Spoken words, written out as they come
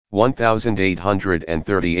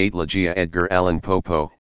1838 Ligeia Edgar Allan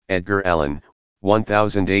Poe, Edgar Allan,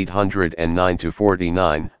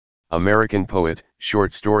 1809–49, American poet,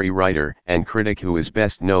 short story writer and critic who is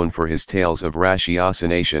best known for his tales of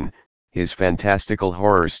ratiocination, his fantastical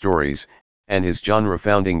horror stories, and his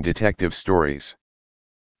genre-founding detective stories.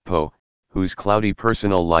 Poe, whose cloudy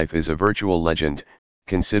personal life is a virtual legend,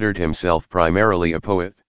 considered himself primarily a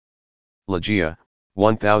poet. Ligeia,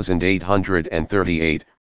 1838,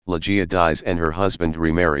 Ligeia dies and her husband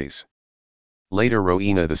remarries. Later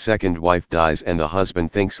Rowena the second wife dies and the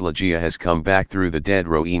husband thinks Ligeia has come back through the dead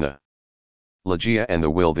Rowena. Ligeia and the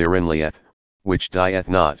will therein lieth, which dieth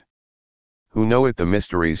not. Who knoweth the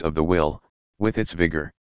mysteries of the will, with its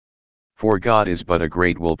vigor? For God is but a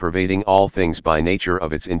great will pervading all things by nature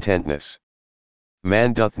of its intentness.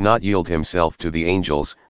 Man doth not yield himself to the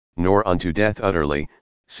angels, nor unto death utterly,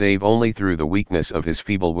 save only through the weakness of his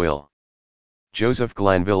feeble will. Joseph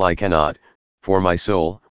Glanville I cannot, for my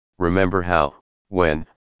soul, remember how, when,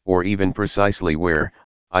 or even precisely where,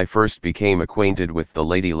 I first became acquainted with the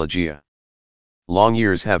Lady Ligeia. Long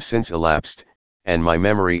years have since elapsed, and my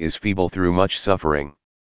memory is feeble through much suffering.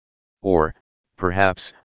 Or,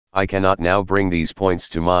 perhaps, I cannot now bring these points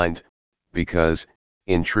to mind, because,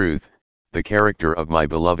 in truth, the character of my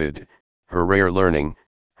beloved, her rare learning,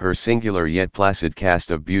 her singular yet placid cast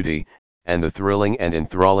of beauty, and the thrilling and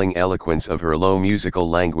enthralling eloquence of her low musical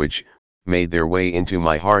language, made their way into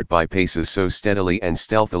my heart by paces so steadily and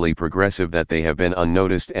stealthily progressive that they have been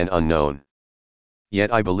unnoticed and unknown.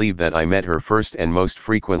 Yet I believe that I met her first and most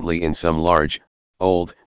frequently in some large,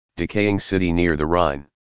 old, decaying city near the Rhine.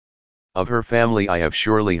 Of her family I have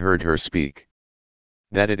surely heard her speak.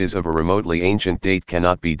 That it is of a remotely ancient date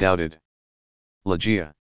cannot be doubted.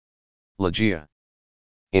 Ligeia. Ligeia.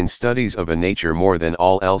 In studies of a nature more than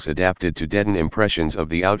all else adapted to deaden impressions of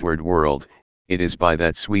the outward world, it is by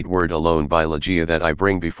that sweet word alone by Ligeia that I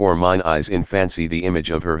bring before mine eyes in fancy the image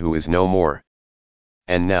of her who is no more.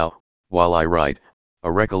 And now, while I write,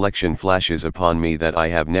 a recollection flashes upon me that I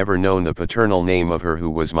have never known the paternal name of her who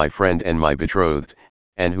was my friend and my betrothed,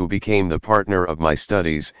 and who became the partner of my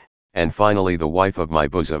studies, and finally the wife of my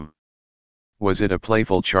bosom. Was it a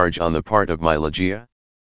playful charge on the part of my Ligeia?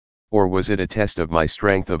 Or was it a test of my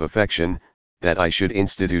strength of affection, that I should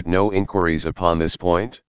institute no inquiries upon this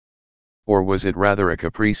point? Or was it rather a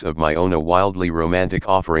caprice of my own, a wildly romantic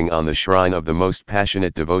offering on the shrine of the most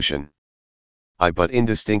passionate devotion? I but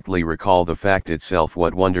indistinctly recall the fact itself.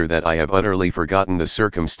 What wonder that I have utterly forgotten the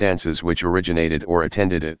circumstances which originated or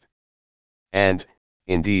attended it. And,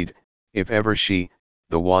 indeed, if ever she,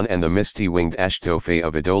 the wan and the misty-winged Ashtophe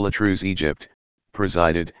of idolatrous Egypt,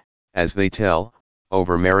 presided, as they tell,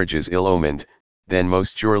 over marriages ill-omened, then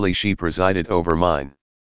most surely she presided over mine.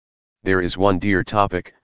 There is one dear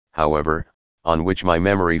topic, however, on which my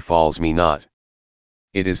memory falls me not.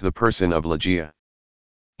 It is the person of Ligeia.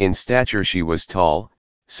 In stature she was tall,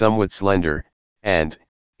 somewhat slender, and,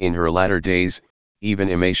 in her latter days, even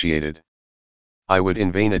emaciated. I would in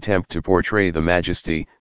vain attempt to portray the majesty,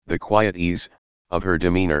 the quiet ease, of her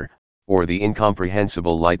demeanor, or the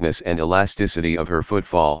incomprehensible lightness and elasticity of her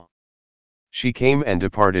footfall. She came and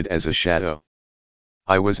departed as a shadow.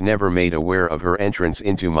 I was never made aware of her entrance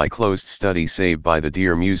into my closed study save by the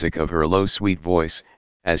dear music of her low sweet voice,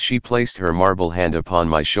 as she placed her marble hand upon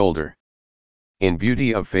my shoulder. In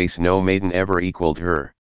beauty of face no maiden ever equaled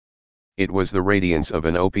her. It was the radiance of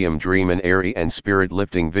an opium dream, an airy and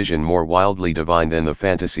spirit-lifting vision more wildly divine than the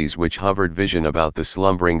fantasies which hovered vision about the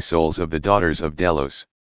slumbering souls of the daughters of Delos.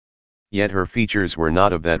 Yet her features were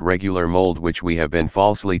not of that regular mold which we have been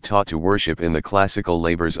falsely taught to worship in the classical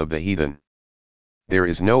labors of the heathen. There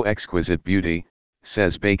is no exquisite beauty,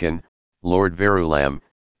 says Bacon, Lord Verulam,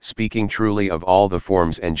 speaking truly of all the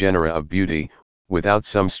forms and genera of beauty, without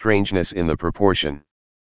some strangeness in the proportion.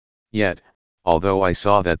 Yet, although I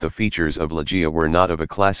saw that the features of Ligeia were not of a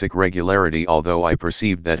classic regularity, although I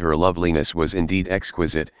perceived that her loveliness was indeed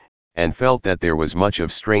exquisite, and felt that there was much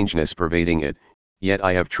of strangeness pervading it, yet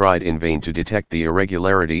I have tried in vain to detect the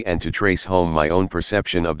irregularity and to trace home my own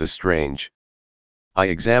perception of the strange. I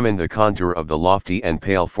examined the contour of the lofty and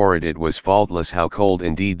pale forehead. It was faultless. How cold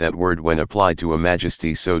indeed that word when applied to a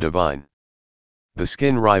majesty so divine. The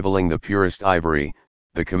skin rivaling the purest ivory,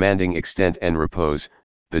 the commanding extent and repose,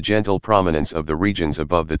 the gentle prominence of the regions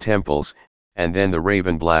above the temples, and then the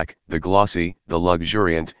raven black, the glossy, the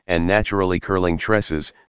luxuriant and naturally curling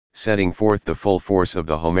tresses, setting forth the full force of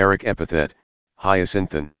the Homeric epithet,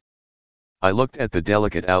 hyacinthan. I looked at the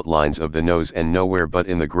delicate outlines of the nose, and nowhere but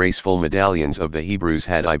in the graceful medallions of the Hebrews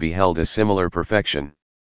had I beheld a similar perfection.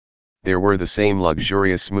 There were the same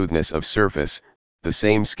luxurious smoothness of surface, the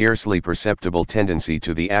same scarcely perceptible tendency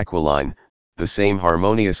to the aquiline, the same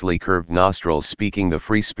harmoniously curved nostrils speaking the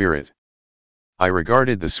free spirit. I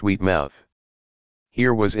regarded the sweet mouth.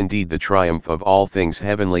 Here was indeed the triumph of all things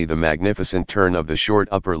heavenly, the magnificent turn of the short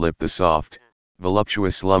upper lip, the soft,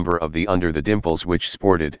 voluptuous slumber of the under, the dimples which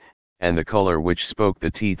sported, and the color which spoke, the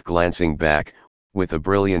teeth glancing back, with a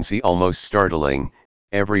brilliancy almost startling,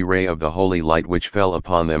 every ray of the holy light which fell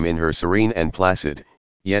upon them in her serene and placid,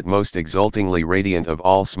 yet most exultingly radiant of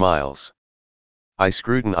all smiles. I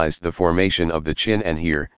scrutinized the formation of the chin, and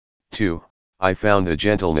here, too, I found the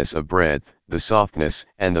gentleness of breadth, the softness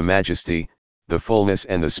and the majesty, the fullness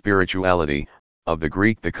and the spirituality, of the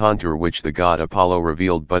Greek, the contour which the god Apollo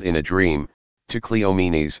revealed but in a dream, to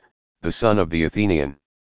Cleomenes, the son of the Athenian.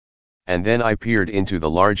 And then I peered into the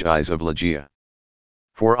large eyes of Ligeia.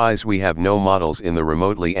 For eyes we have no models in the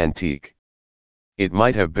remotely antique. It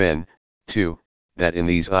might have been, too, that in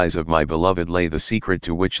these eyes of my beloved lay the secret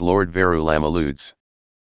to which Lord Verulam alludes.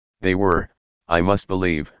 They were, I must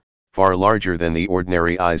believe, far larger than the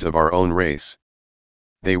ordinary eyes of our own race.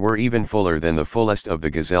 They were even fuller than the fullest of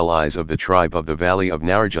the gazelle eyes of the tribe of the valley of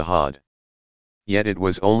Narjahad. Yet it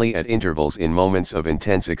was only at intervals, in moments of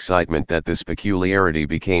intense excitement, that this peculiarity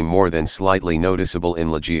became more than slightly noticeable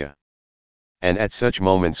in Ligeia. And at such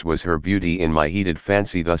moments was her beauty in my heated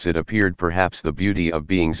fancy. Thus it appeared perhaps the beauty of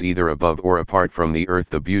beings either above or apart from the earth,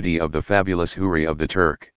 the beauty of the fabulous Houri of the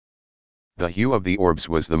Turk. The hue of the orbs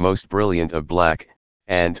was the most brilliant of black,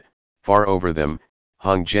 and, far over them,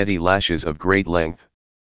 hung jetty lashes of great length.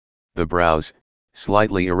 The brows,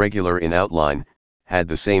 slightly irregular in outline, had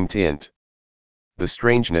the same tint. The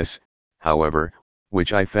strangeness, however,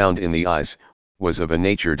 which I found in the eyes, was of a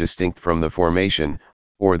nature distinct from the formation,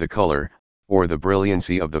 or the color, or the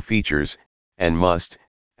brilliancy of the features, and must,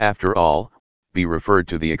 after all, be referred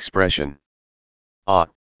to the expression. Ah,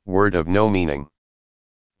 word of no meaning!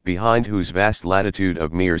 Behind whose vast latitude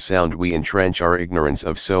of mere sound we entrench our ignorance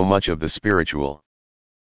of so much of the spiritual.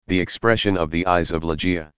 The expression of the eyes of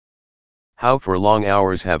Ligeia. How for long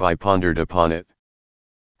hours have I pondered upon it!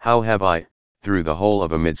 How have I, through the whole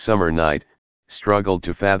of a midsummer night, struggled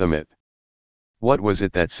to fathom it! What was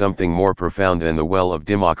it, that something more profound than the well of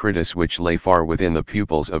Democritus which lay far within the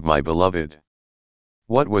pupils of my beloved?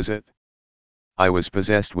 What was it? I was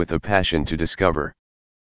possessed with a passion to discover.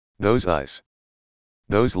 Those eyes.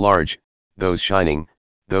 Those large, those shining,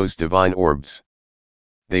 those divine orbs.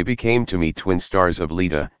 They became to me twin stars of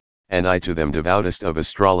Leda, and I to them devoutest of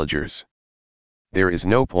astrologers. There is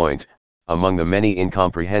no point, among the many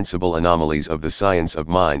incomprehensible anomalies of the science of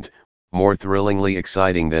mind, more thrillingly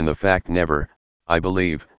exciting than the fact, never, I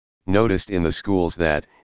believe, noticed in the schools, that,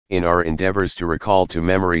 in our endeavors to recall to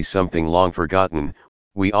memory something long forgotten,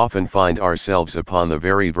 we often find ourselves upon the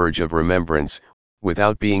very verge of remembrance,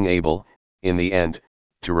 without being able, in the end,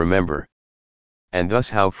 to remember. And thus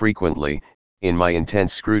how frequently, in my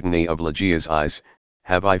intense scrutiny of Ligeia's eyes,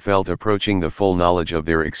 have I felt approaching the full knowledge of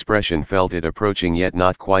their expression, felt it approaching yet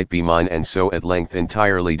not quite be mine, and so at length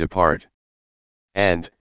entirely depart. And,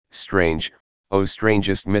 strange, oh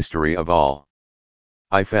strangest mystery of all!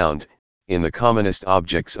 I found, in the commonest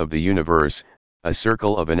objects of the universe, a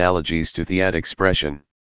circle of analogies to that expression.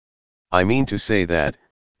 I mean to say that,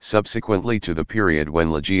 subsequently to the period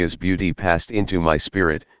when Ligeia's beauty passed into my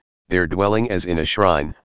spirit, there dwelling as in a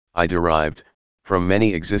shrine, I derived, from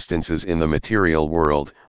many existences in the material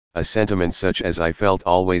world, a sentiment such as I felt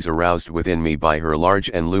always aroused within me by her large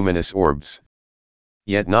and luminous orbs.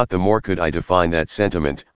 Yet not the more could I define that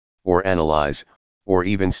sentiment, or analyze, or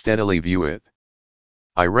even steadily view it.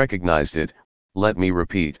 I recognized it, let me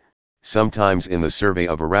repeat, sometimes in the survey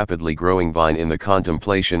of a rapidly growing vine, in the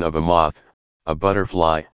contemplation of a moth, a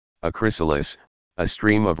butterfly, a chrysalis, a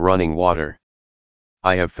stream of running water.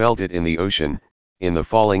 I have felt it in the ocean, in the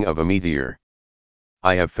falling of a meteor.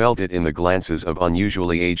 I have felt it in the glances of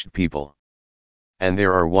unusually aged people. And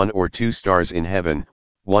there are one or two stars in heaven,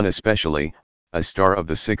 one especially, a star of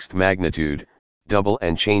the 6th magnitude, double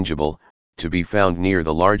and changeable, to be found near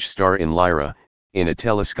the large star in Lyra, in a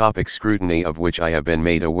telescopic scrutiny of which I have been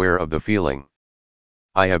made aware of the feeling.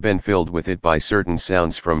 I have been filled with it by certain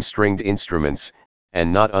sounds from stringed instruments,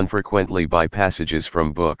 and not unfrequently by passages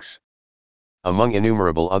from books. Among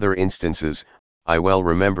innumerable other instances, I well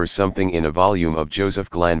remember something in a volume of Joseph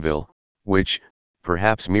Glanville, which,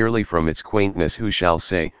 perhaps merely from its quaintness, who shall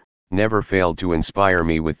say, never failed to inspire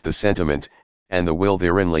me with the sentiment, and the will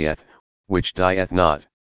therein lieth, which dieth not.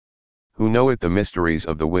 Who knoweth the mysteries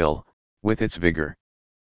of the will, with its vigor?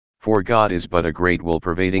 For God is but a great will,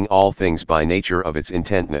 pervading all things by nature of its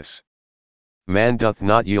intentness. Man doth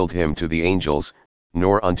not yield him to the angels,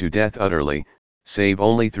 nor unto death utterly, save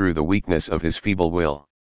only through the weakness of his feeble will.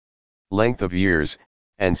 Length of years,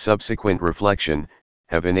 and subsequent reflection,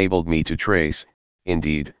 have enabled me to trace,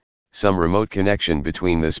 indeed, some remote connection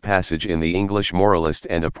between this passage in the English moralist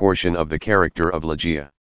and a portion of the character of Ligeia.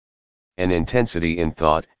 An intensity in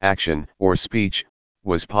thought, action, or speech,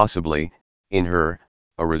 was possibly, in her,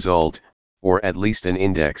 a result, or at least an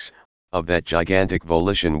index, of that gigantic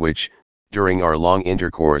volition which, during our long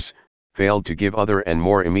intercourse, failed to give other and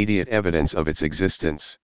more immediate evidence of its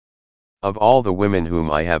existence. Of all the women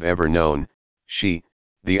whom I have ever known, she,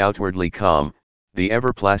 the outwardly calm, the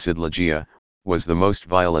ever placid Ligeia, was the most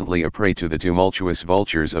violently a prey to the tumultuous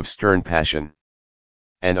vultures of stern passion.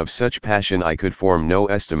 And of such passion I could form no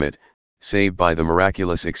estimate, save by the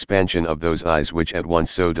miraculous expansion of those eyes which at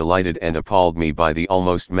once so delighted and appalled me by the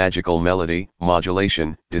almost magical melody,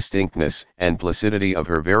 modulation, distinctness, and placidity of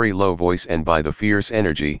her very low voice, and by the fierce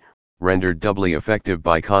energy, rendered doubly effective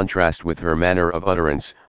by contrast with her manner of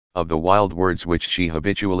utterance, of the wild words which she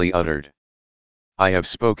habitually uttered. I have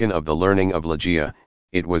spoken of the learning of Ligeia.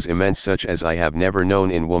 It was immense, such as I have never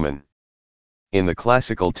known in woman. In the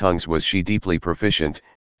classical tongues was she deeply proficient,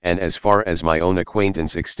 and as far as my own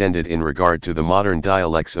acquaintance extended in regard to the modern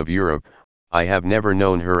dialects of Europe, I have never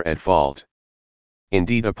known her at fault.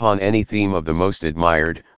 Indeed, upon any theme of the most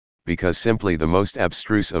admired, because simply the most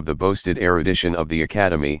abstruse of the boasted erudition of the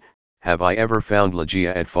Academy, have I ever found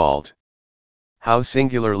Ligeia at fault. How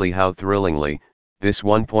singularly, how thrillingly, this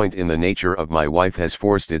one point in the nature of my wife has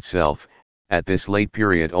forced itself, at this late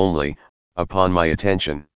period only, upon my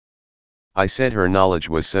attention. I said her knowledge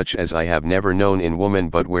was such as I have never known in woman,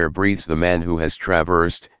 but where breathes the man who has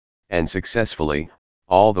traversed, and successfully,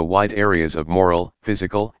 all the wide areas of moral,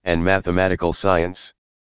 physical, and mathematical science.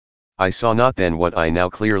 I saw not then what I now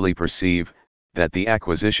clearly perceive, that the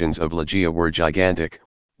acquisitions of Ligeia were gigantic,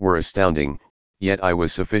 were astounding, yet I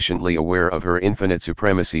was sufficiently aware of her infinite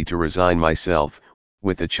supremacy to resign myself,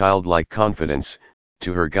 with a childlike confidence,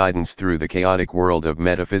 to her guidance through the chaotic world of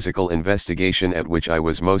metaphysical investigation at which I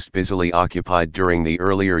was most busily occupied during the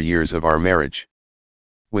earlier years of our marriage.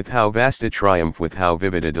 With how vast a triumph, with how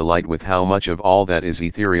vivid a delight, with how much of all that is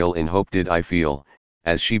ethereal in hope did I feel,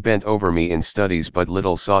 as she bent over me in studies but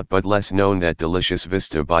little sought but less known, that delicious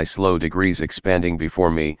vista by slow degrees expanding before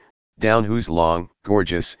me, down whose long,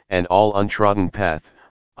 gorgeous, and all untrodden path,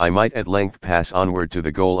 I might at length pass onward to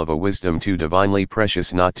the goal of a wisdom too divinely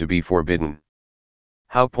precious not to be forbidden.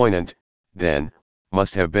 How poignant, then,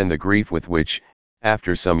 must have been the grief with which,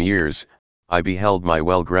 after some years, I beheld my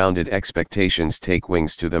well-grounded expectations take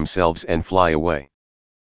wings to themselves and fly away.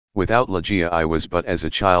 Without Ligeia I was but as a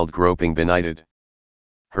child groping benighted.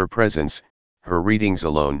 Her presence, her readings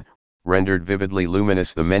alone, rendered vividly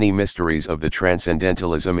luminous the many mysteries of the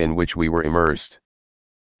transcendentalism in which we were immersed.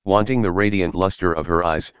 Wanting the radiant luster of her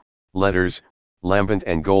eyes, letters, lambent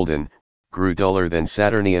and golden, grew duller than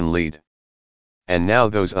Saturnian lead. And now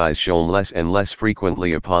those eyes shone less and less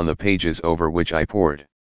frequently upon the pages over which I pored.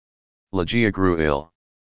 Ligeia grew ill.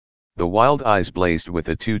 The wild eyes blazed with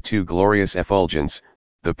a too glorious effulgence,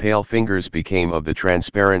 the pale fingers became of the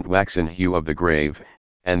transparent waxen hue of the grave,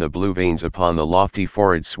 and the blue veins upon the lofty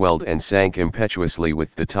forehead swelled and sank impetuously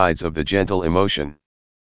with the tides of the gentle emotion.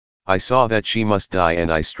 I saw that she must die,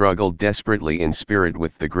 and I struggled desperately in spirit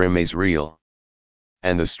with the grimace real.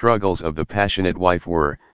 And the struggles of the passionate wife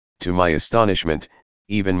were, to my astonishment,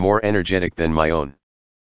 even more energetic than my own.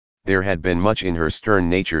 There had been much in her stern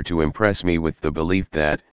nature to impress me with the belief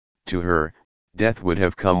that, to her, death would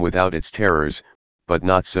have come without its terrors, but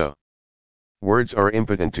not so. Words are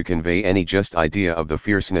impotent to convey any just idea of the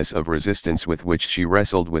fierceness of resistance with which she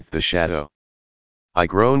wrestled with the shadow. I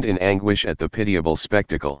groaned in anguish at the pitiable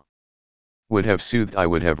spectacle. Would have soothed, I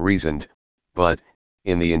would have reasoned, but,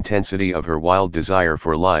 in the intensity of her wild desire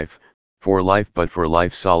for life, but for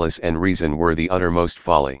life solace and reason were the uttermost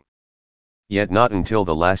folly. Yet not until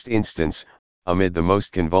the last instance, amid the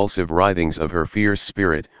most convulsive writhings of her fierce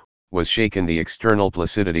spirit, was shaken the external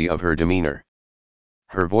placidity of her demeanor.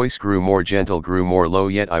 Her voice grew more gentle, grew more low,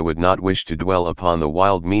 yet I would not wish to dwell upon the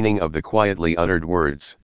wild meaning of the quietly uttered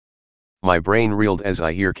words. My brain reeled as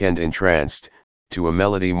I hearkened entranced, to a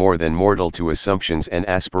melody more than mortal, to assumptions and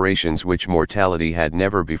aspirations which mortality had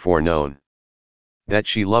never before known. That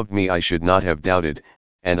she loved me I should not have doubted,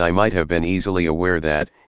 and I might have been easily aware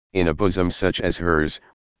that, in a bosom such as hers,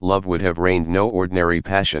 love would have reigned no ordinary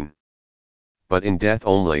passion. But in death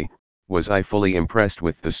only, was I fully impressed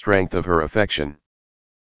with the strength of her affection.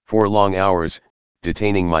 For long hours,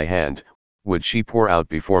 detaining my hand, would she pour out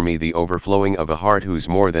before me the overflowing of a heart whose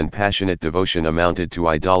more than passionate devotion amounted to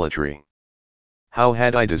idolatry. How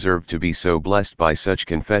had I deserved to be so blessed by such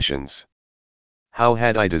confessions? How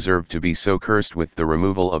had I deserved to be so cursed with the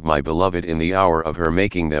removal of my beloved in the hour of her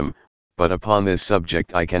making them, but upon this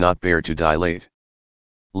subject I cannot bear to dilate.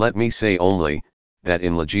 Let me say only, that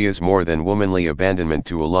in Ligeia's more than womanly abandonment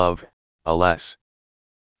to a love, alas,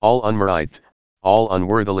 all unmerited, all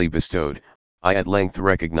unworthily bestowed, I at length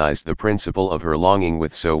recognized the principle of her longing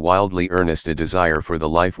with so wildly earnest a desire for the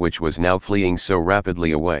life which was now fleeing so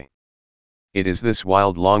rapidly away. It is this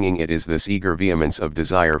wild longing, it is this eager vehemence of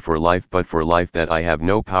desire for life, but for life, that I have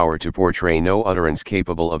no power to portray, no utterance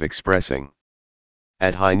capable of expressing.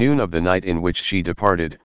 At high noon of the night in which she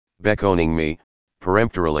departed, beckoning me,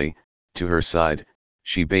 peremptorily, to her side,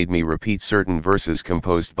 she bade me repeat certain verses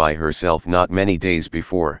composed by herself not many days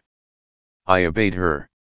before. I obeyed her.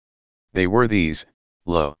 They were these: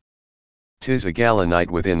 Lo! 'Tis a gala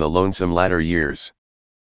night within the lonesome latter years.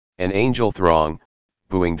 An angel throng,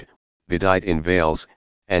 bewinged, bedight in veils,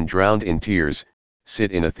 and drowned in tears,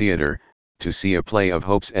 sit in a theatre, to see a play of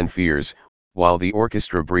hopes and fears, while the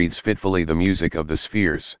orchestra breathes fitfully the music of the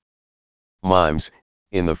spheres. Mimes,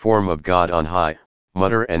 in the form of God on high,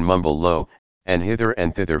 mutter and mumble low, and hither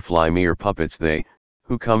and thither fly, mere puppets they,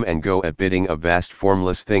 who come and go at bidding of vast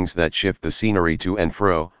formless things that shift the scenery to and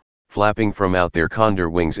fro, flapping from out their condor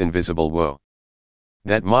wings invisible woe.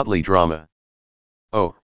 That motley drama,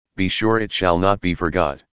 oh, be sure it shall not be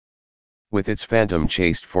forgot. With its phantom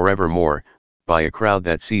chased forevermore, by a crowd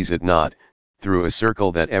that sees it not, through a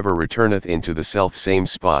circle that ever returneth into the self same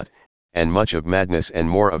spot, and much of madness and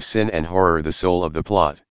more of sin and horror the soul of the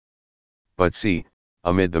plot. But see,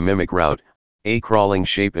 amid the mimic rout, a crawling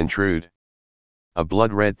shape intrude. A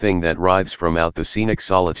blood-red thing that writhes from out the scenic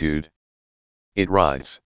solitude. It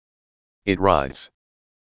writhes. It writhes.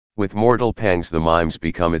 With mortal pangs the mimes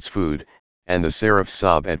become its food, and the seraphs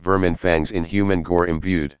sob at vermin fangs in human gore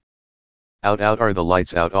imbued. Out are the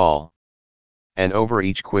lights, out all. And over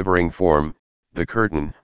each quivering form, the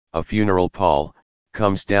curtain, a funeral pall,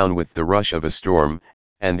 comes down with the rush of a storm,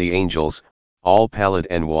 and the angels, all pallid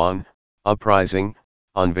and wan, uprising,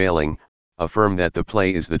 unveiling, affirm that the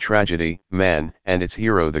play is the tragedy, man, and its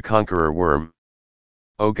hero the conqueror worm.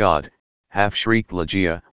 O God, half shrieked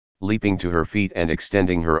Ligeia, leaping to her feet and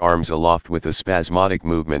extending her arms aloft with a spasmodic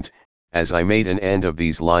movement, as I made an end of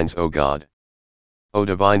these lines. O God! O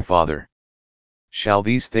Divine Father! Shall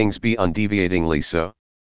these things be undeviatingly so?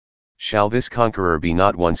 Shall this conqueror be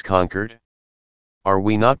not once conquered? Are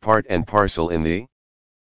we not part and parcel in thee?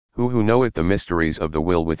 Who knoweth the mysteries of the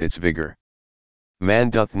will with its vigor? Man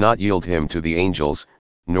doth not yield him to the angels,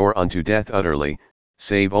 nor unto death utterly,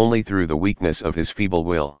 save only through the weakness of his feeble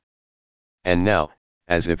will. And now,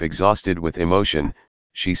 as if exhausted with emotion,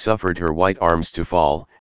 she suffered her white arms to fall,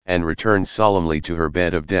 and returned solemnly to her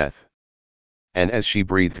bed of death. And as she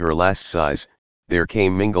breathed her last sighs, there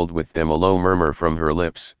came mingled with them a low murmur from her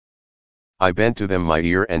lips. I bent to them my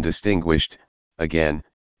ear and distinguished, again,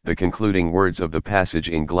 the concluding words of the passage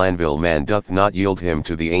in Glanville: man doth not yield him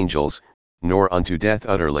to the angels, nor unto death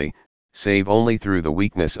utterly, save only through the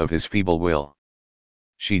weakness of his feeble will.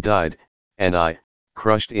 She died, and I,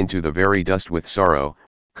 crushed into the very dust with sorrow,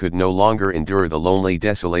 could no longer endure the lonely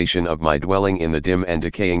desolation of my dwelling in the dim and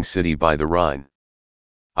decaying city by the Rhine.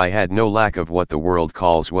 I had no lack of what the world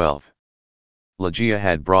calls wealth. Ligeia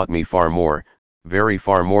had brought me far more, very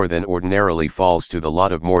far more than ordinarily falls to the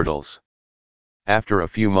lot of mortals. After a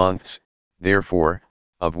few months, therefore,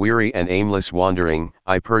 of weary and aimless wandering,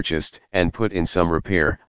 I purchased and put in some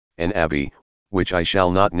repair, an abbey, which I shall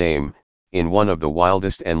not name, in one of the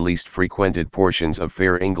wildest and least frequented portions of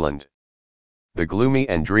fair England. The gloomy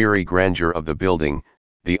and dreary grandeur of the building,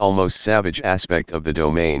 the almost savage aspect of the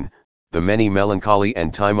domain, the many melancholy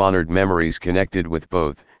and time-honored memories connected with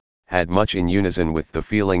both, had much in unison with the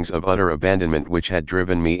feelings of utter abandonment which had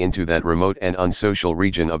driven me into that remote and unsocial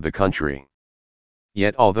region of the country.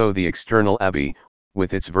 Yet although the external abbey,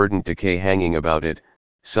 with its verdant decay hanging about it,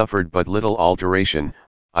 suffered but little alteration,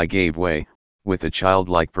 I gave way, with a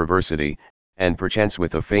childlike perversity, and perchance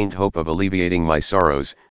with a faint hope of alleviating my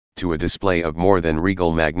sorrows, to a display of more than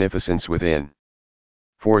regal magnificence within.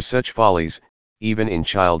 For such follies, even in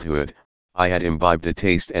childhood, I had imbibed a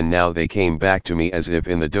taste, and now they came back to me as if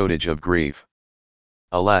in the dotage of grief.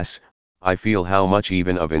 Alas, I feel how much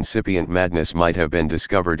even of incipient madness might have been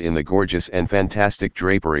discovered in the gorgeous and fantastic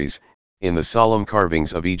draperies, in the solemn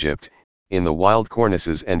carvings of Egypt, in the wild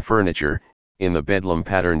cornices and furniture, in the bedlam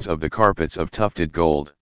patterns of the carpets of tufted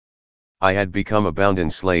gold. I had become a bounden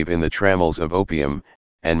slave in the trammels of opium,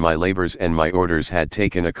 and my labors and my orders had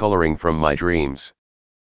taken a coloring from my dreams.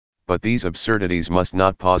 But these absurdities must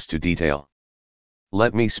not pause to detail.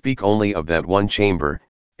 Let me speak only of that one chamber,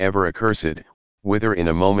 ever accursed, whither in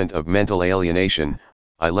a moment of mental alienation,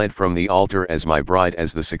 I led from the altar as my bride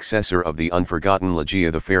as the successor of the unforgotten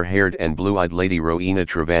Ligeia, the fair-haired and blue-eyed Lady Rowena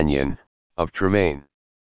Trevanion, of Tremaine.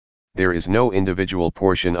 There is no individual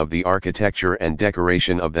portion of the architecture and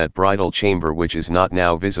decoration of that bridal chamber which is not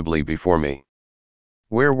now visibly before me.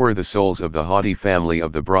 Where were the souls of the haughty family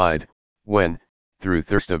of the bride, when, through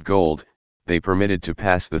thirst of gold, they permitted to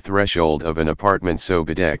pass the threshold of an apartment so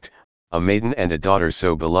bedecked, a maiden and a daughter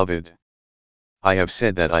so beloved? I have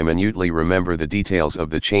said that I minutely remember the details of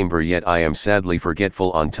the chamber, yet I am sadly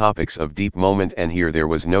forgetful on topics of deep moment, and here there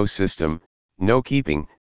was no system, no keeping,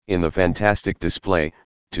 in the fantastic display,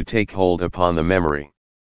 to take hold upon the memory.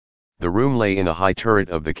 The room lay in a high turret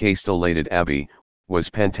of the castellated abbey, was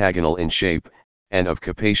pentagonal in shape, and of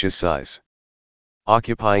capacious size.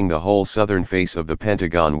 Occupying the whole southern face of the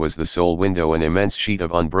pentagon was the sole window, an immense sheet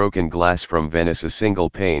of unbroken glass from Venice, a single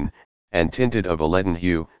pane, and tinted of a leaden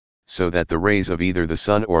hue, so that the rays of either the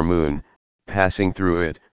sun or moon, passing through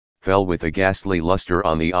it, fell with a ghastly luster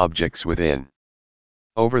on the objects within.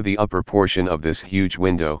 Over the upper portion of this huge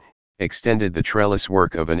window, extended the trellis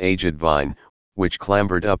work of an aged vine, which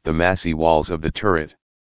clambered up the massy walls of the turret.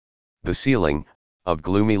 The ceiling, of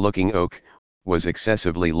gloomy-looking oak, was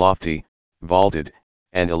excessively lofty, vaulted,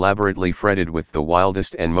 and elaborately fretted with the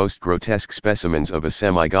wildest and most grotesque specimens of a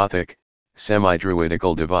semi-Gothic,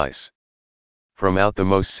 semi-Druidical device. From out the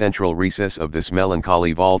most central recess of this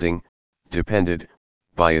melancholy vaulting, depended,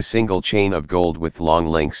 by a single chain of gold with long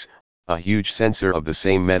links, a huge censer of the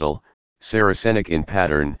same metal, Saracenic in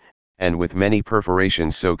pattern, and with many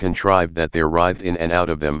perforations so contrived that there writhed in and out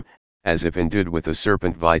of them, as if endued with a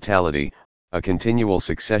serpent vitality, a continual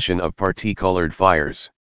succession of parti-colored fires.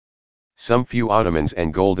 Some few ottomans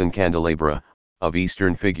and golden candelabra, of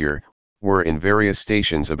Eastern figure, were in various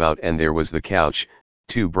stations about, and there was the couch,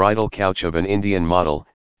 too, bridal couch of an Indian model,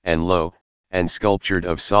 and low, and sculptured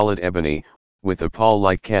of solid ebony, with a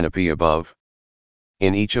pall-like canopy above.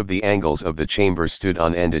 In each of the angles of the chamber stood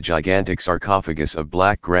on end a gigantic sarcophagus of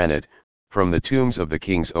black granite, from the tombs of the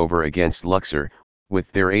kings over against Luxor,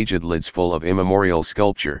 with their aged lids full of immemorial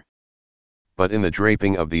sculpture. But in the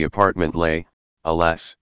draping of the apartment lay,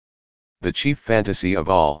 alas, the chief fantasy of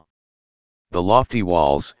all. The lofty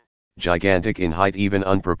walls, gigantic in height, even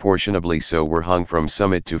unproportionably so, were hung from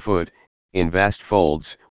summit to foot, in vast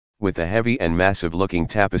folds, with a heavy and massive-looking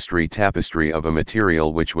tapestry of a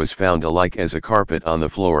material which was found alike as a carpet on the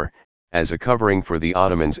floor, as a covering for the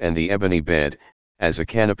ottomans and the ebony bed, as a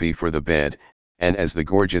canopy for the bed, and as the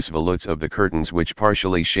gorgeous volutes of the curtains which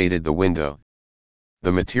partially shaded the window.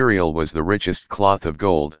 The material was the richest cloth of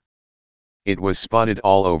gold. It was spotted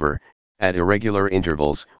all over, at irregular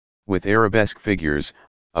intervals, with arabesque figures,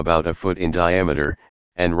 about a foot in diameter,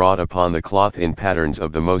 and wrought upon the cloth in patterns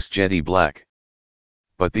of the most jetty black.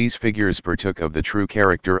 But these figures partook of the true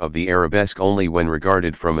character of the arabesque only when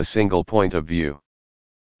regarded from a single point of view.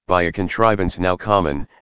 By a contrivance now common,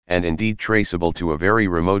 and indeed traceable to a very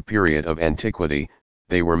remote period of antiquity,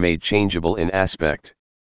 they were made changeable in aspect.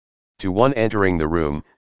 To one entering the room,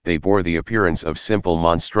 they bore the appearance of simple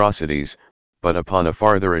monstrosities, but upon a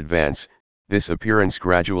farther advance, this appearance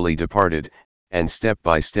gradually departed, and step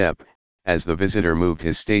by step, as the visitor moved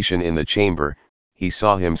his station in the chamber, he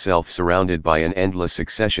saw himself surrounded by an endless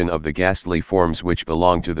succession of the ghastly forms which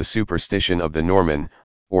belong to the superstition of the Norman,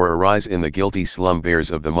 or arise in the guilty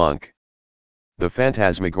slumbers of the monk. The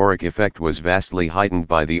phantasmagoric effect was vastly heightened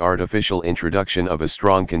by the artificial introduction of a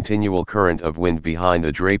strong continual current of wind behind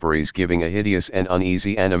the draperies, giving a hideous and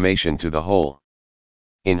uneasy animation to the whole.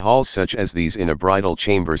 In halls such as these, in a bridal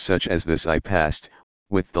chamber such as this, I passed,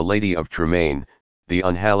 with the Lady of Tremaine, the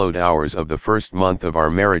unhallowed hours of the first month of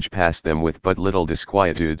our marriage, passed them with but little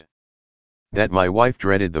disquietude. That my wife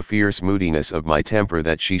dreaded the fierce moodiness of my temper,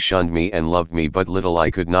 that she shunned me and loved me but little,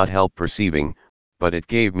 I could not help perceiving, but it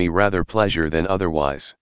gave me rather pleasure than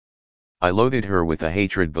otherwise. I loathed her with a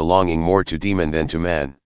hatred belonging more to demon than to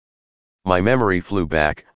man. My memory flew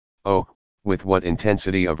back, oh, with what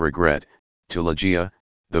intensity of regret, to Ligeia,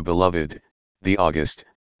 the beloved, the august,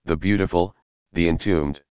 the beautiful, the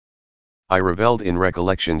entombed. I revelled in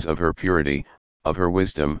recollections of her purity, of her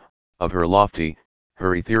wisdom, of her lofty,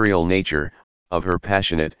 her ethereal nature, of her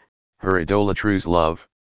passionate, her idolatrous love.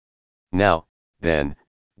 Now, then,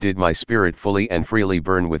 did my spirit fully and freely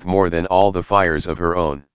burn with more than all the fires of her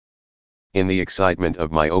own. In the excitement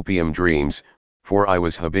of my opium dreams, for I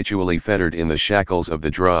was habitually fettered in the shackles of the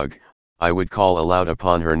drug, I would call aloud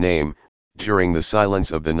upon her name, during the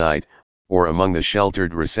silence of the night, or among the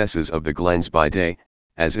sheltered recesses of the glens by day,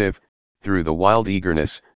 as if, through the wild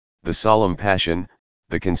eagerness, the solemn passion,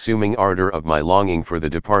 the consuming ardor of my longing for the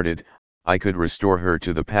departed, I could restore her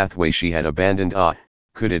to the pathway she had abandoned. Ah,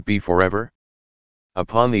 could it be forever?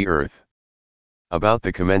 Upon the earth. About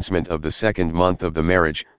the commencement of the second month of the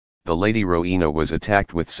marriage, the Lady Rowena was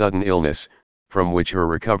attacked with sudden illness, from which her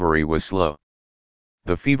recovery was slow.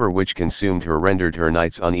 The fever which consumed her rendered her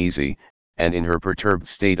nights uneasy, and in her perturbed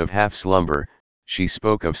state of half-slumber, she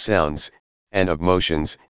spoke of sounds, and of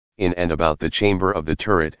motions, in and about the chamber of the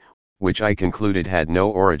turret, which I concluded had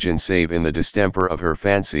no origin save in the distemper of her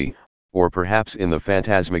fancy, or perhaps in the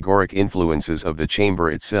phantasmagoric influences of the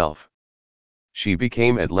chamber itself. She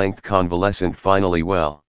became at length convalescent, finally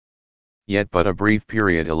well. Yet but a brief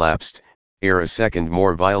period elapsed, ere a second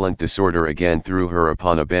more violent disorder again threw her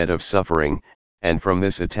upon a bed of suffering, and from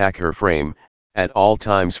this attack her frame, at all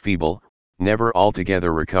times feeble, never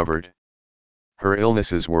altogether recovered. Her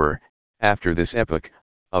illnesses were, after this epoch,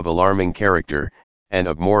 of alarming character, and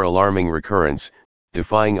of more alarming recurrence,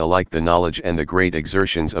 defying alike the knowledge and the great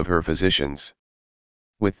exertions of her physicians.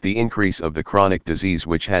 With the increase of the chronic disease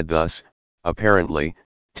which had thus, apparently,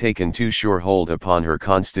 taken too sure hold upon her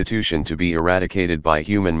constitution to be eradicated by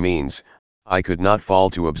human means, I could not fail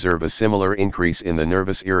to observe a similar increase in the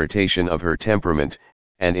nervous irritation of her temperament,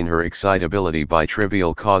 and in her excitability by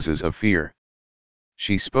trivial causes of fear.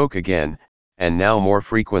 She spoke again, and now more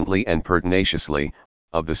frequently and pertinaciously,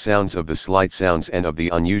 of the sounds, of the slight sounds, and of the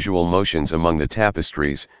unusual motions among the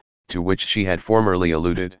tapestries, to which she had formerly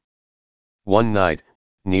alluded. One night,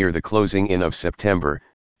 near the closing in of September,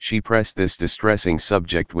 she pressed this distressing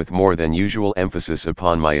subject with more than usual emphasis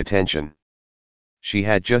upon my attention. She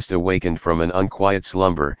had just awakened from an unquiet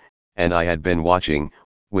slumber, and I had been watching,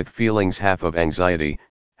 with feelings half of anxiety,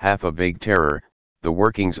 half of vague terror, the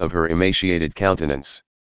workings of her emaciated countenance.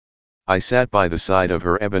 I sat by the side of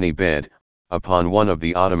her ebony bed, upon one of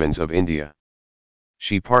the ottomans of India.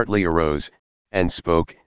 She partly arose, and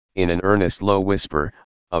spoke, in an earnest low whisper,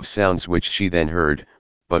 of sounds which she then heard,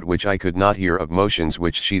 but which I could not hear, of motions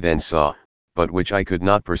which she then saw, but which I could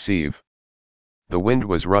not perceive. The wind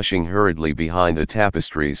was rushing hurriedly behind the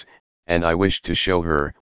tapestries, and I wished to show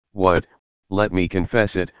her, what, let me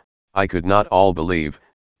confess it, I could not all believe,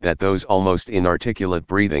 that those almost inarticulate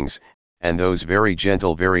breathings, and those very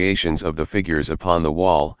gentle variations of the figures upon the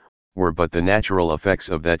wall, were but the natural effects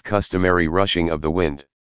of that customary rushing of the wind.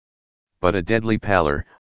 But a deadly pallor,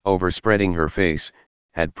 overspreading her face,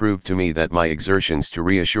 had proved to me that my exertions to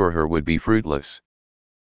reassure her would be fruitless.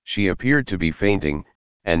 She appeared to be fainting,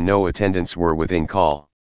 and no attendants were within call.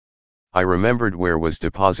 I remembered where was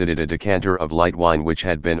deposited a decanter of light wine which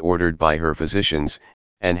had been ordered by her physicians,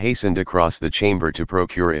 and hastened across the chamber to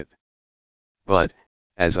procure it. But,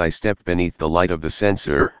 as I stepped beneath the light of the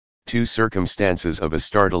censer, two circumstances of a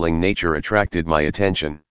startling nature attracted my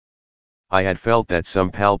attention. I had felt that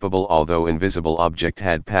some palpable although invisible object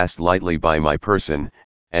had passed lightly by my person,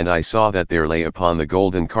 and I saw that there lay upon the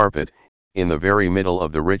golden carpet, in the very middle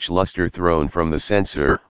of the rich luster thrown from the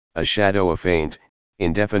censer, a shadow, a faint,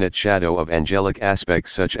 indefinite shadow of angelic aspect,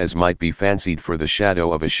 such as might be fancied for the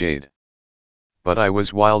shadow of a shade. But I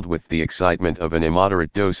was wild with the excitement of an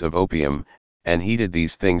immoderate dose of opium, and heeded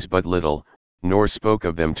these things but little, nor spoke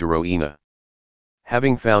of them to Rowena.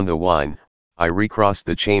 Having found the wine, I recrossed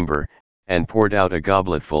the chamber, and poured out a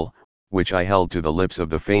gobletful, which I held to the lips of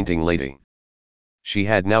the fainting lady. She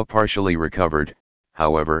had now partially recovered,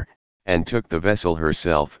 however, and took the vessel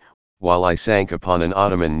herself, while I sank upon an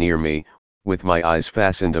ottoman near me, with my eyes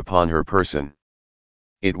fastened upon her person.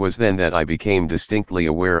 It was then that I became distinctly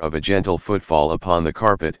aware of a gentle footfall upon the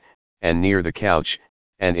carpet, and near the couch,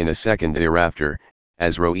 and in a second thereafter,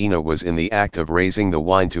 as Rowena was in the act of raising the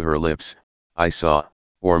wine to her lips, I saw,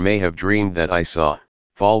 or may have dreamed that I saw,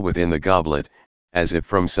 fall within the goblet, as if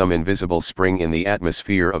from some invisible spring in the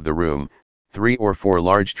atmosphere of the room, 3 or 4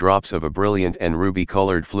 large drops of a brilliant and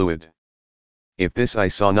ruby-colored fluid. If this I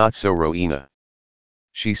saw not so Rowena.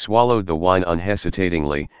 She swallowed the wine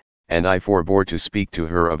unhesitatingly, and I forbore to speak to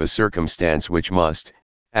her of a circumstance which must,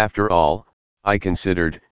 after all, I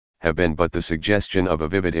considered, have been but the suggestion of a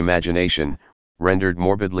vivid imagination, rendered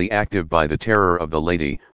morbidly active by the terror of the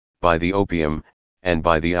lady, by the opium, and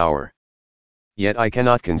by the hour. Yet I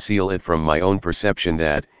cannot conceal it from my own perception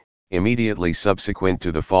that, immediately subsequent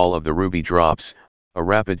to the fall of the ruby drops, a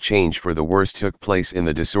rapid change for the worse took place in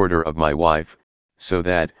the disorder of my wife, so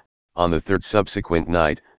that, on the 3rd subsequent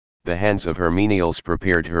night, the hands of her menials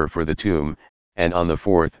prepared her for the tomb, and on the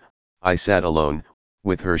 4th, I sat alone,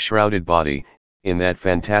 with her shrouded body, in that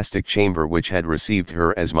fantastic chamber which had received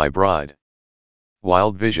her as my bride.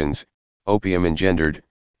 Wild visions, opium engendered,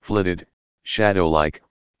 flitted, shadow-like,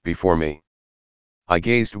 before me. I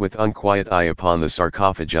gazed with unquiet eye upon the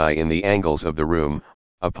sarcophagi in the angles of the room,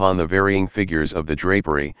 upon the varying figures of the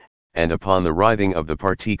drapery, and upon the writhing of the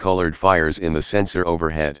parti-colored fires in the censer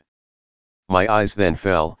overhead. My eyes then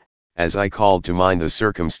fell, as I called to mind the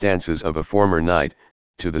circumstances of a former night,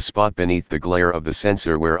 to the spot beneath the glare of the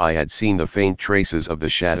censer where I had seen the faint traces of the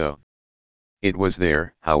shadow. It was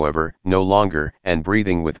there, however, no longer, and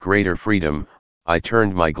breathing with greater freedom, I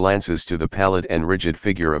turned my glances to the pallid and rigid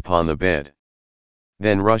figure upon the bed.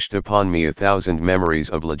 Then rushed upon me 1,000 memories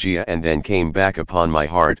of Ligeia, and then came back upon my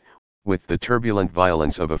heart, with the turbulent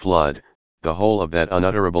violence of a flood, the whole of that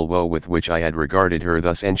unutterable woe with which I had regarded her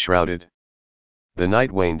thus enshrouded. The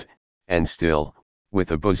night waned, and still,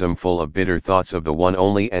 with a bosom full of bitter thoughts of the one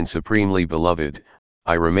only and supremely beloved,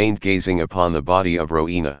 I remained gazing upon the body of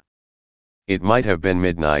Rowena. It might have been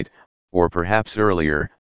midnight, or perhaps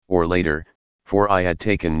earlier, or later, for I had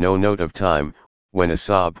taken no note of time, when a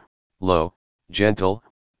sob, low, gentle,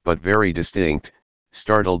 but very distinct,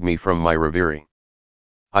 startled me from my reverie.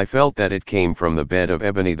 I felt that it came from the bed of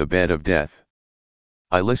ebony, the bed of death.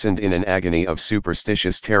 I listened in an agony of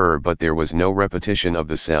superstitious terror, but there was no repetition of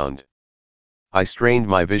the sound. I strained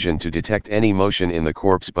my vision to detect any motion in the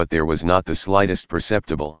corpse, but there was not the slightest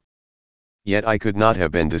perceptible. Yet I could not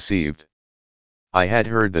have been deceived. I had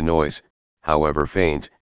heard the noise, however faint,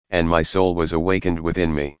 and my soul was awakened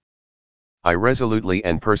within me. I resolutely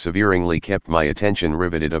and perseveringly kept my attention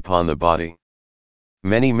riveted upon the body.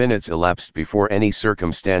 Many minutes elapsed before any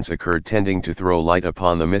circumstance occurred tending to throw light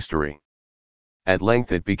upon the mystery. At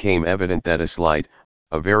length it became evident that a slight,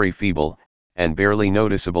 a very feeble, and barely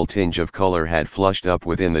noticeable tinge of color had flushed up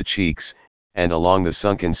within the cheeks, and along the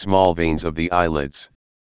sunken small veins of the eyelids.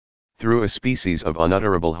 Through a species of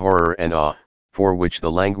unutterable horror and awe, for which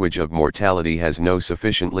the language of mortality has no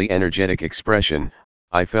sufficiently energetic expression,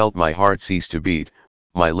 I felt my heart cease to beat,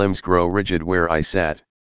 my limbs grow rigid where I sat.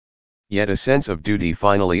 Yet a sense of duty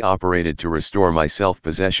finally operated to restore my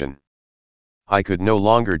self-possession. I could no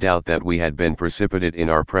longer doubt that we had been precipitate in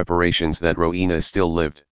our preparations, that Rowena still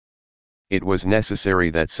lived. It was necessary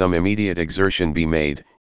that some immediate exertion be made,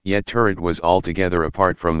 yet Turret was altogether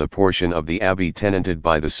apart from the portion of the abbey tenanted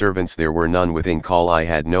by the servants. There were none within call. I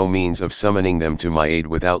had no means of summoning them to my aid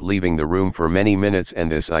without leaving the room for many minutes, and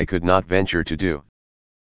this I could not venture to do.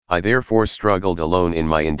 I therefore struggled alone in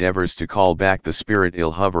my endeavors to call back the spirit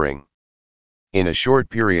ill hovering. In a short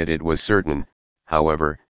period it was certain,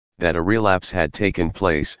 however, that a relapse had taken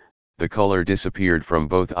place. The color disappeared from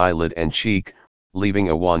both eyelid and cheek, leaving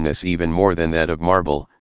a wanness even more than that of marble.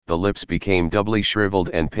 The lips became doubly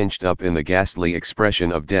shriveled and pinched up in the ghastly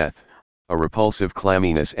expression of death. A repulsive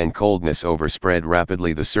clamminess and coldness overspread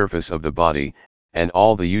rapidly the surface of the body, and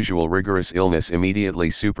all the usual rigorous illness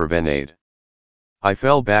immediately supervened. I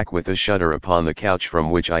fell back with a shudder upon the couch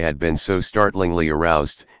from which I had been so startlingly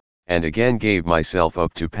aroused, and again gave myself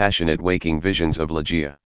up to passionate waking visions of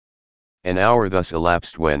Ligeia. An hour thus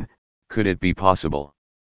elapsed when, could it be possible,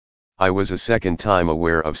 I was a second time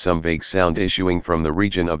aware of some vague sound issuing from the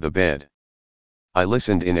region of the bed. I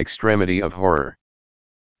listened in extremity of horror.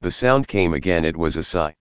 The sound came again. It was a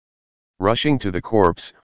sigh. Rushing to the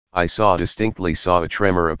corpse, I distinctly saw a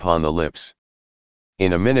tremor upon the lips.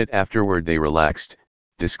 In a minute afterward they relaxed,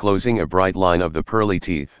 disclosing a bright line of the pearly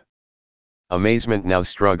teeth. Amazement now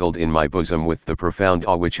struggled in my bosom with the profound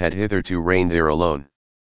awe which had hitherto reigned there alone.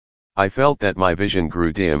 I felt that my vision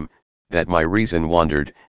grew dim, that my reason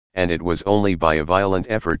wandered, and it was only by a violent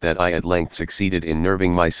effort that I at length succeeded in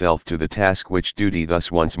nerving myself to the task which duty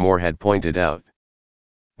thus once more had pointed out.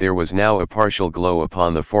 There was now a partial glow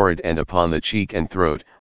upon the forehead and upon the cheek and throat,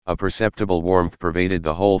 a perceptible warmth pervaded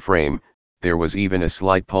the whole frame, there was even a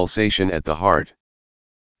slight pulsation at the heart.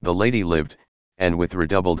 The lady lived, and with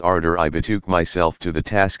redoubled ardor I betook myself to the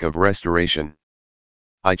task of restoration.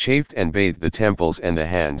 I chafed and bathed the temples and the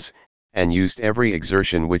hands, and used every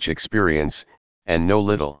exertion which experience, and no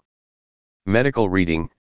little medical reading,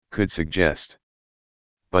 could suggest.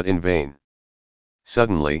 But in vain.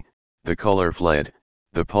 Suddenly, the color fled,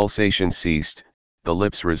 the pulsation ceased, the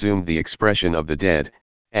lips resumed the expression of the dead,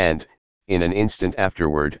 and, in an instant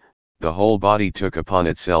afterward, the whole body took upon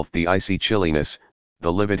itself the icy chilliness,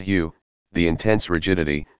 the livid hue, the intense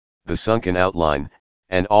rigidity, the sunken outline,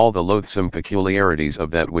 and all the loathsome peculiarities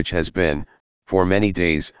of that which has been, for many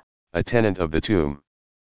days, a tenant of the tomb.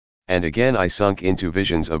 And again I sunk into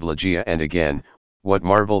visions of Ligeia, and again, what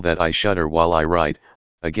marvel that I shudder while I write,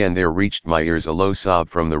 again there reached my ears a low sob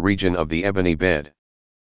from the region of the ebony bed.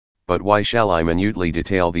 But why shall I minutely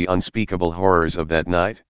detail the unspeakable horrors of that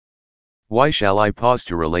night? Why shall I pause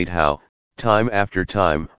to relate how, time after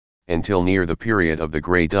time, until near the period of the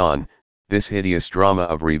grey dawn, this hideous drama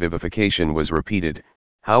of revivification was repeated,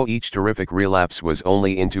 how each terrific relapse was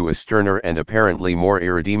only into a sterner and apparently more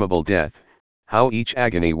irredeemable death, how each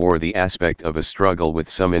agony wore the aspect of a struggle with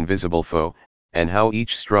some invisible foe, and how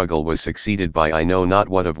each struggle was succeeded by I know not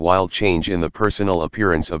what of wild change in the personal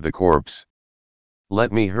appearance of the corpse.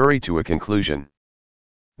 Let me hurry to a conclusion.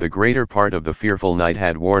 The greater part of the fearful night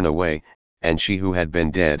had worn away, and she who had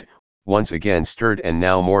been dead, once again stirred, and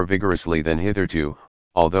now more vigorously than hitherto,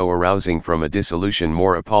 although arousing from a dissolution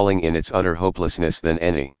more appalling in its utter hopelessness than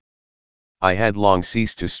any. I had long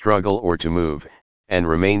ceased to struggle or to move, and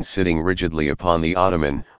remained sitting rigidly upon the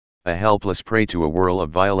ottoman, a helpless prey to a whirl of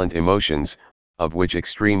violent emotions, of which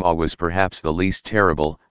extreme awe was perhaps the least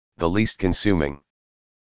terrible, the least consuming.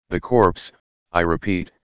 The corpse, I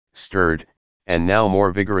repeat, stirred, and now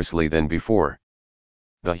more vigorously than before.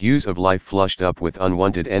 The hues of life flushed up with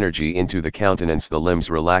unwonted energy into the countenance, the limbs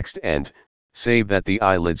relaxed, and, save that the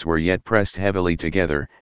eyelids were yet pressed heavily together,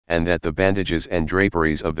 and that the bandages and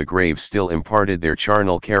draperies of the grave still imparted their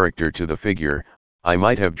charnel character to the figure, I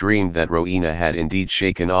might have dreamed that Rowena had indeed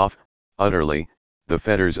shaken off, utterly, the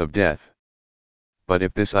fetters of death. But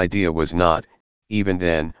if this idea was not, even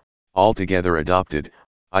then, altogether adopted,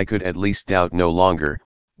 I could at least doubt no longer,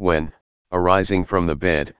 when, arising from the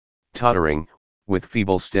bed, tottering, with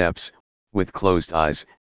feeble steps, with closed eyes,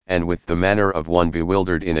 and with the manner of one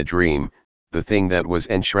bewildered in a dream, the thing that was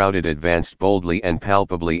enshrouded advanced boldly and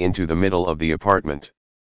palpably into the middle of the apartment.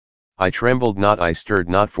 I trembled not, I stirred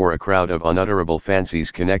not, for a crowd of unutterable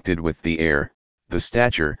fancies connected with the air, the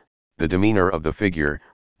stature, the demeanor of the figure,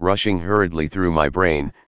 rushing hurriedly through my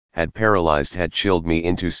brain, had paralyzed, had chilled me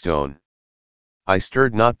into stone. I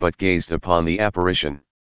stirred not, but gazed upon the apparition.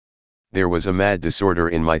 There was a mad disorder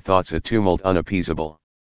in my thoughts, a tumult unappeasable.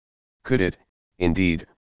 Could it, indeed,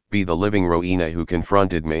 be the living Rowena who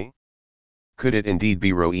confronted me? Could it indeed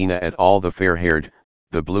be Rowena at all, the fair-haired,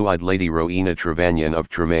 the blue-eyed Lady Rowena Trevanion of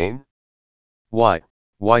Tremaine?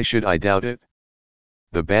 Why should I doubt it?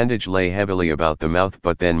 The bandage lay heavily about the mouth,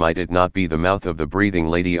 but then might it not be the mouth of the breathing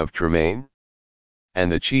Lady of Tremaine?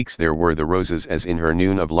 And the cheeks, there were the roses as in her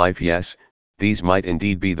noon of life, yes, these might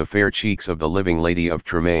indeed be the fair cheeks of the living Lady of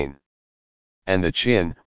Tremaine. And the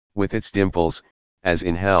chin, with its dimples, as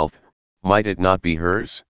in health, might it not be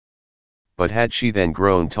hers? But had she then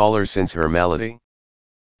grown taller since her malady?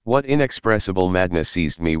 What inexpressible madness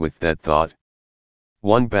seized me with that thought?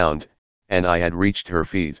 One bound, and I had reached her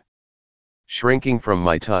feet. Shrinking from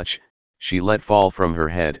my touch, she let fall from her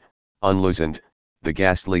head, unloosened, the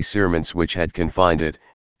ghastly cerements which had confined it,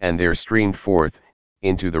 and there streamed forth,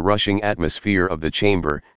 into the rushing atmosphere of the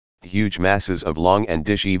chamber, huge masses of long and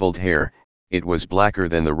dishevelled hair. It was blacker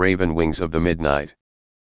than the raven wings of the midnight.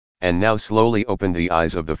 And now slowly opened the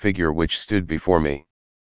eyes of the figure which stood before me.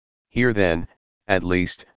 Here then, at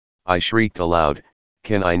least, I shrieked aloud,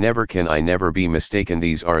 can I never be mistaken?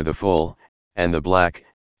 These are the full, and the black,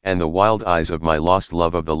 and the wild eyes of my lost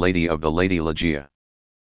love, of the Lady Ligeia.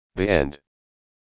 The end.